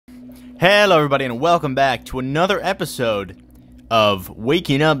Hello everybody and welcome back to another episode of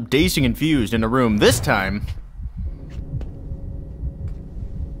Waking Up Dazed and Confused in a room. This time...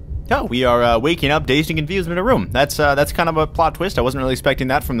 Oh, we are waking up dazed and confused in a room. That's kind of a plot twist. I wasn't really expecting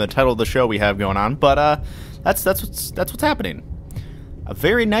that from the title of the show we have going on, but that's what's happening. A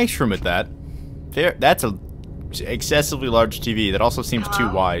very nice room at that. That's a excessively large TV that also seems too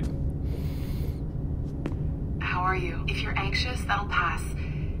wide. How are you? If you're anxious, that'll pass.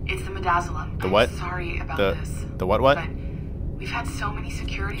 It's the midazolam. The what? I'm sorry about this. The what? What? But we've had so many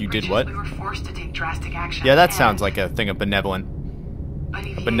security You breaches, did what? we were forced to take drastic action. Yeah, that sounds like a thing a benevolent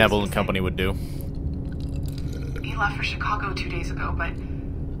EVA company would do. He left for Chicago 2 days ago, but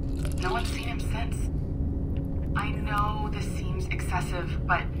no one's seen him since. I know this seems excessive,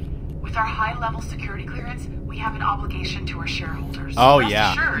 but with our high-level security clearance, we have an obligation to our shareholders. Oh, Rest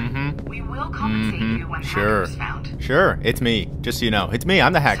yeah. assured, we will compensate you when hacker is found. Sure, it's me. Just so you know, it's me.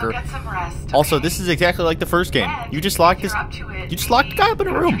 I'm the hacker. So get some rest, Also, okay? this is exactly like the first game. And You just locked if this. you're up to it, You just locked the guy up in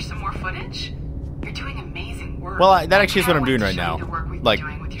a room. capture some more footage? You're doing amazing work. Well, that actually is what I'm I doing can't right wait to show now. you the work we've been Like,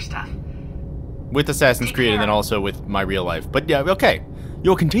 doing with your stuff. with Assassin's Take Creed and care. then also with my real life. But yeah, okay.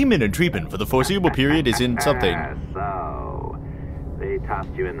 Your containment and treatment for the foreseeable period is in something. So, they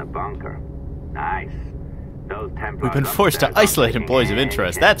tossed you in the bunker. Nice. Those Templars We've been forced to upstairs isolate aren't employees of taking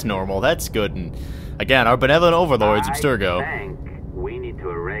interest. any That's normal. That's good. And again, our benevolent overlords, Abstergo. I think we need to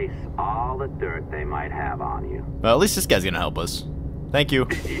erase all the dirt they might have on you. Well, at least this guy's gonna help us. Thank you.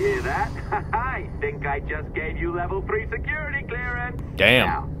 Did you hear that? I think I just gave you level 3 security clearance. Damn.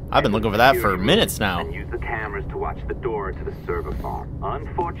 Now, I've been looking for that for minutes now. And use the cameras to watch the door to the server farm.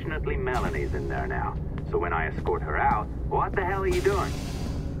 Unfortunately, Melanie's in there now. So when I escort her out, what the hell are you doing?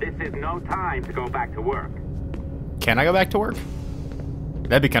 This is no time to go back to work. Can I go back to work?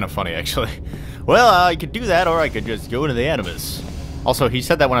 That'd be kind of funny, actually. Well, I could do that, or I could just go into the Animus. Also, he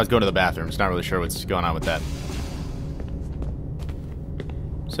said that when I was going to the bathroom, so not really sure what's going on with that.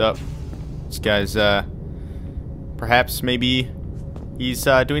 So, this guy's, perhaps, maybe, he's,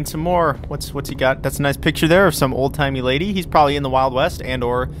 doing some more. What's he got? That's a nice picture there of some old-timey lady. He's probably in the Wild West, and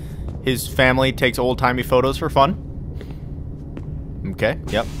or his family takes old-timey photos for fun. Okay,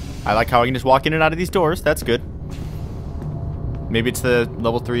 yep. I like how I can just walk in and out of these doors. That's good. Maybe it's the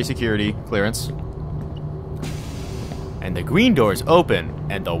level 3 security clearance. And the green doors open,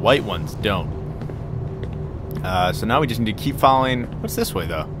 and the white ones don't. So now we just need to keep following. What's this way,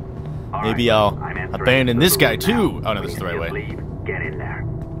 though? Maybe I'll abandon this guy, too. Oh, no, this is the right way. Get in there.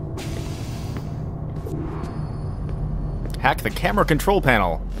 Hack the camera control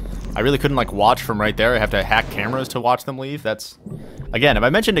panel. I really couldn't, like, watch from right there. I have to hack cameras to watch them leave. That's... Again, have I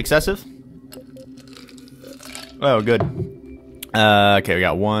mentioned excessive? Oh, good. Okay, we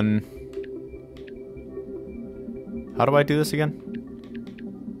got one. How do I do this again?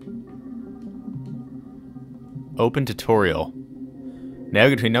 Open tutorial.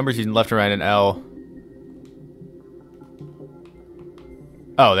 Navigate between numbers using left and right and L.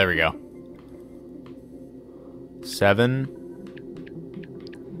 Oh, there we go. 7,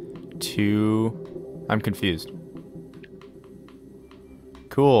 2. I'm confused.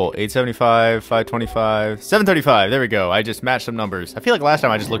 Cool. 875, 525, 735. There we go. I just matched some numbers. I feel like last time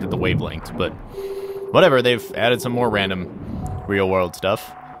I just looked at the wavelengths, but whatever. They've added some more random real-world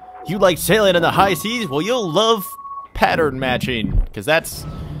stuff. You like sailing in the high seas? Well, you'll love pattern matching, because that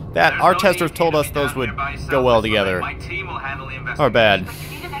our testers told us those would go well together. Or bad. But you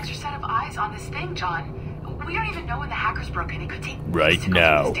need an extra set of eyes on this thing, John. We don't even know when the hackers broke in. It could take Right weeks to go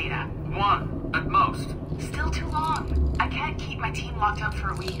now. through this data. 1, at most. Still too long. I can't keep my team locked up for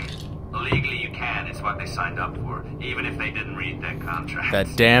a week. Legally you can, it's what they signed up for, even if they didn't read their contract. That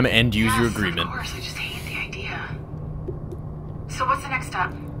damn end-user Yes, agreement. Of course, I just hate the idea. So what's the next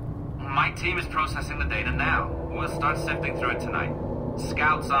step? My team is processing the data now. We'll start sifting through it tonight.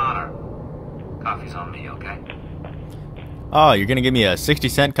 Scout's honor. Coffee's on me, okay? Oh, you're gonna give me a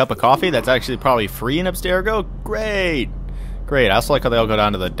 60-cent cup of coffee? That's actually probably free in Abstergo? Great! Great, I also like how they all go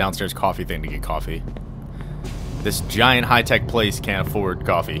down to the downstairs coffee thing to get coffee. This giant high-tech place can't afford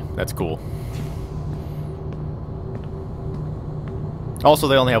coffee. That's cool. Also,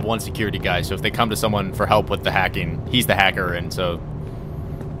 they only have one security guy, so if they come to someone for help with the hacking, he's the hacker, and so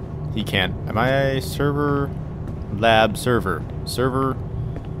he can't. Am I server? Lab server. Server.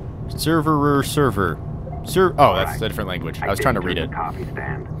 Serverer server. Oh, that's a different language. I was trying to read it.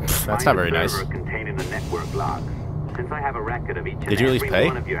 That's not very nice. Containing the network logs. Since I have a record of each and Did you at least every pay?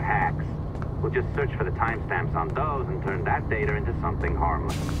 one of your hacks, we'll just search for the timestamps on those and turn that data into something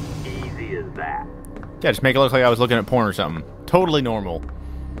harmless. Easy as that. Yeah, just make it look like I was looking at porn or something. Totally normal.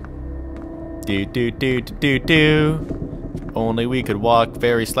 Do do do do do do. only we could walk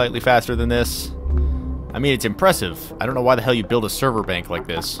very slightly faster than this. I mean, it's impressive. I don't know why the hell you build a server bank like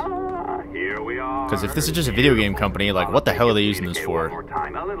this. Here we are. Because if this is just a video game company, like, what the hell are they using this for? One more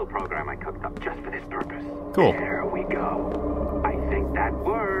time. A little program I cooked up just for this purpose. Cool. There we go. I think that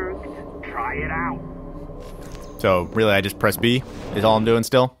worked. Try it out. So, really, I just press B? Is all I'm doing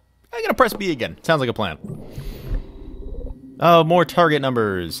still? I'm gonna press B again. Sounds like a plan. Oh, more target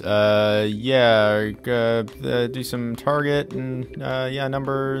numbers. Yeah, do some target and, yeah,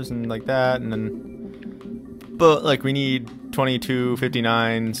 numbers and like that, and then... But, like, we need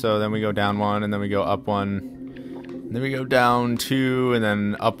 2259, so then we go down 1, and then we go up 1. And then we go down 2, and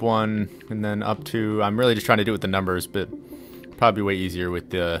then up 1, and then up 2. I'm really just trying to do it with the numbers, but probably way easier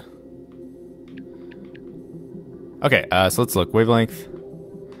with the... Okay, so let's look. Wavelength.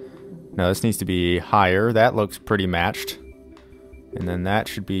 No, this needs to be higher. That looks pretty matched. And then that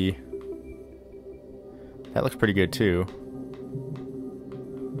should be... That looks pretty good, too.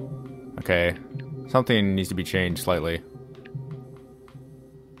 Okay. Something needs to be changed slightly.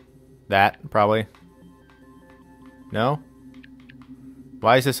 That, probably. No?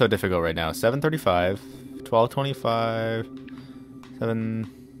 Why is this so difficult right now? 735, 1225,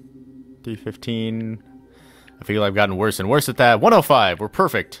 7315. I feel I've gotten worse and worse at that. 105, we're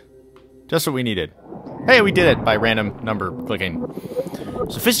perfect. Just what we needed. Hey, we did it by random number clicking.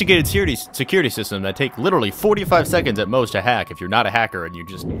 Sophisticated security system that take literally 45 seconds at most to hack if you're not a hacker and you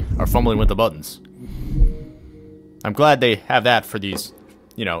just are fumbling with the buttons. I'm glad they have that for these,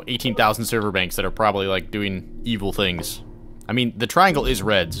 you know, 18,000 server banks that are probably, like, doing evil things. I mean, the triangle is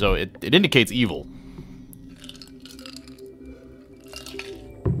red, so it indicates evil.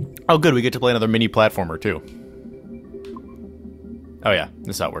 Oh, good, we get to play another mini platformer, too. Oh, yeah,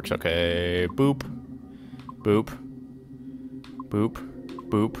 this is how it works. Okay, boop, boop, boop,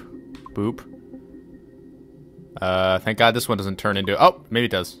 boop, boop. Thank God this one doesn't turn into... Oh, maybe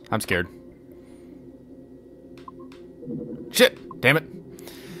it does. I'm scared. Shit! Damn it.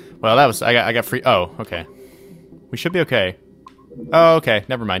 Well, that was... I got free... Oh, okay. We should be okay. Oh, okay.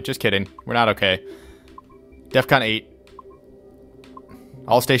 Never mind. Just kidding. We're not okay. DEFCON 8.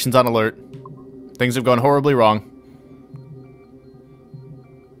 All stations on alert. Things have gone horribly wrong.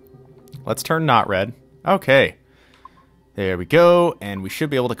 Let's turn not red. Okay. There we go. And we should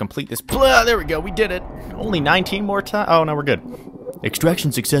be able to complete this. Blah, there we go. We did it. Only 19 more times. Oh, no, we're good.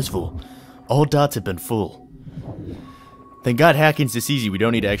 Extraction successful. All dots have been full. Thank God hacking's this easy. We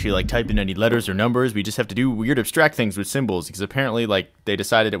don't need to actually, like, type in any letters or numbers. We just have to do weird abstract things with symbols. Because apparently, like, they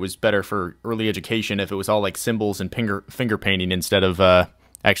decided it was better for early education if it was all, like, symbols and finger painting instead of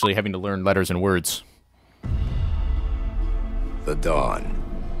actually having to learn letters and words. The dawn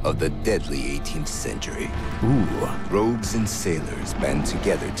of the deadly 18th century. Ooh. Rogues and sailors band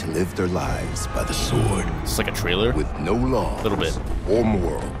together to live their lives by the sword. It's like a trailer. With no laws Little bit. or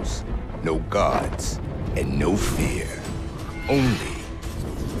morals, no gods, and no fear. Only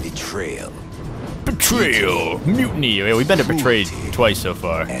betrayal. Betrayal! Mutiny! Yeah, we've been betrayed twice so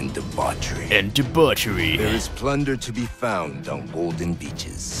far. And debauchery. And debauchery. There is plunder to be found on golden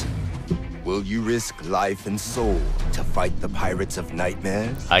beaches. Will you risk life and soul to fight the pirates of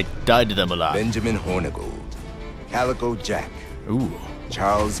nightmares? I died to them a lot. Benjamin Hornigold, Calico Jack, Ooh.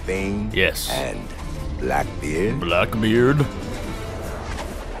 Charles Vane, Yes. and Blackbeard. Blackbeard.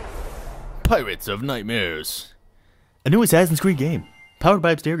 Pirates of Nightmares. A new Assassin's Creed game. Powered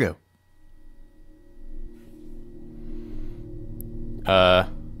by Abstergo. I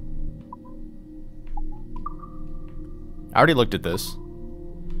already looked at this.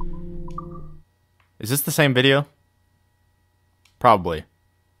 Is this the same video? Probably.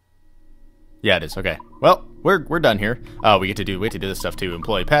 Yeah, it is. Okay. Well, we're done here. Oh, we get to do this stuff too.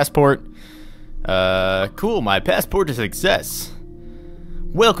 Employee passport. Cool. My passport is a success.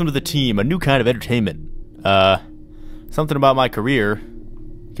 Welcome to the team. A new kind of entertainment. Something about my career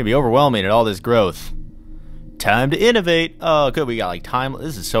can be overwhelming at all this growth. Time to innovate. Oh, good. We got like time.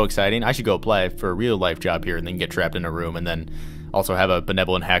 This is so exciting. I should go apply for a real life job here and then get trapped in a room and then also have a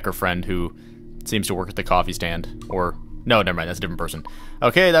benevolent hacker friend who seems to work at the coffee stand. Or, no, never mind. That's a different person.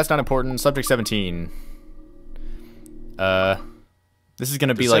 Okay, that's not important. Subject 17. This is going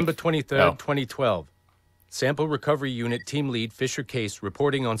to be December like... 23rd, 2012. Sample Recovery Unit Team Lead Fisher Case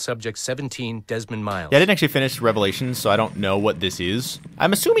reporting on Subject 17, Desmond Miles. Yeah, I didn't actually finish Revelations, so I don't know what this is.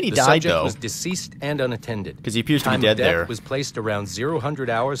 I'm assuming he the died, subject though. was deceased and unattended. Because he appears to Time be of dead death there. was placed around 0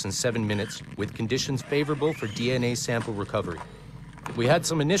 hours and 7 minutes, with conditions favorable for DNA sample recovery. We had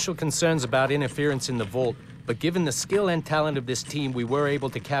some initial concerns about interference in the vault, but given the skill and talent of this team, we were able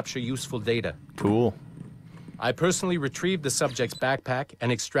to capture useful data. Cool. I personally retrieved the subject's backpack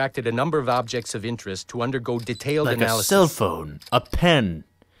and extracted a number of objects of interest to undergo detailed Like analysis. a cell phone, a pen,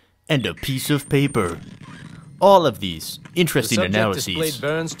 and a piece of paper. All of these interesting The subject analyses. displayed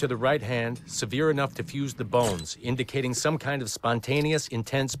burns to the right hand, severe enough to fuse the bones, indicating some kind of spontaneous,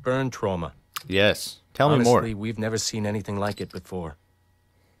 intense burn trauma. Yes. Tell Honestly, me more. we've never seen anything like it before.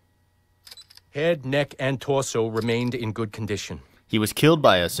 Head, neck, and torso remained in good condition. He was killed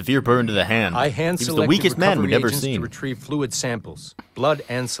by a severe burn to the hand. I He was the hand-selected weakest man recovery we'd ever agents to seen. retrieve fluid samples, blood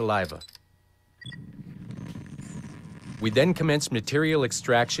and saliva. We then commenced material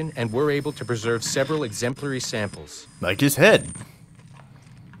extraction and were able to preserve several exemplary samples. Like his head.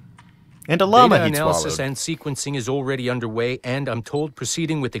 And a llama Data he'd analysis swallowed. and sequencing is already underway and, I'm told,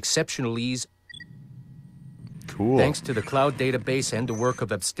 proceeding with exceptional ease. Cool. Thanks to the cloud database and the work of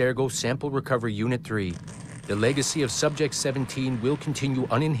Abstergo Sample Recovery Unit 3, the legacy of Subject 17 will continue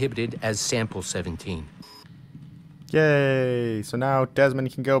uninhibited as Sample 17. Yay! So now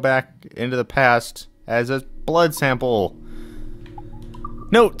Desmond can go back into the past as a blood sample.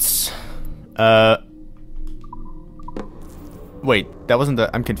 Notes! Wait, that wasn't the...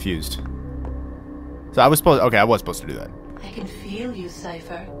 I'm confused. So I was supposed... Okay, I was supposed to do that. I can feel you,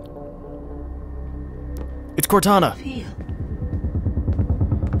 Cypher. It's Cortana! Feel.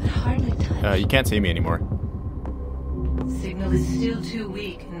 But hardly touch. You can't see me anymore. Signal is still too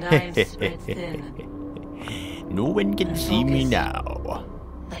weak, and I am spread thin. No one can see me now.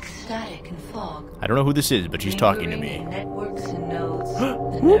 Like static and fog. I don't know who this is, but she's talking to Lingering me. in networks and nodes.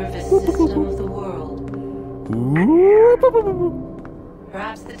 The nervous system of the world.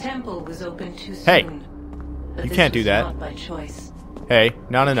 Perhaps the temple was opened too soon. Hey, but you this can't do was that. Not by choice. Hey,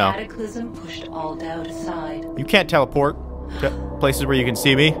 no. Cataclysm pushed all doubt aside. You can't teleport to places where you can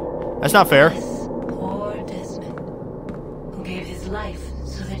see me. That's not fair. Yes, poor Desmond, who gave his life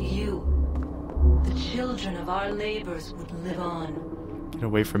so that you, the children of our labors, would live on. Get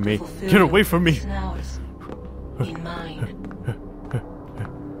away from me. Fulfill Get away from me. in ours, in mine.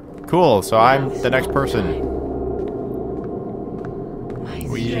 Cool, so I'm the next person. My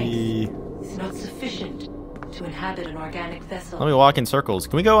We... strength is not sufficient to inhabit an organic vessel. Let me walk in circles.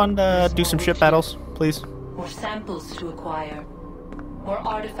 Can we go and do some ship battles, please? More samples to acquire. More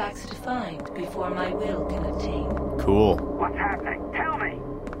artifacts to find before my will can obtain. Cool. What's happening? Tell me!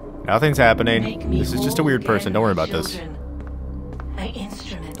 Nothing's happening. Make me This is just a whole weird person. again, Don't worry my about this. children. My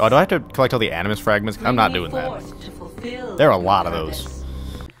instruments. Oh, do I have to collect all the animus fragments? I'm not doing that. There are a lot of those.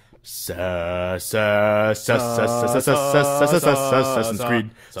 Assassin's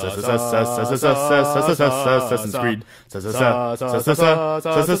Creed. Assassin's Creed.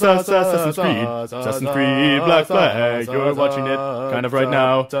 Assassin's Creed. Black Flag. You're watching it kind of right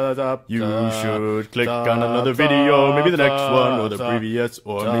now. You should click on another video, maybe the next one or the previous,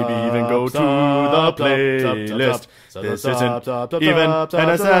 or maybe even go to the playlist. This isn't even an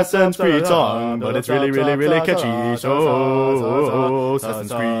Assassin's Creed song, but it's really, really, really catchy. So,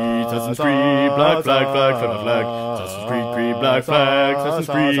 Assassin's Creed, Black Flag, Flag, Flag, Flag, Assassin's Creed, Black Flag, Assassin's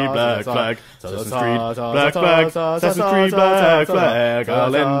Creed, Black Flag, Assassin's Creed, Black Flag, Assassin's Creed, Black Flag.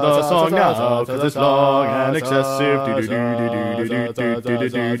 I'll end the song now, cause it's long and excessive.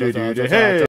 Hey!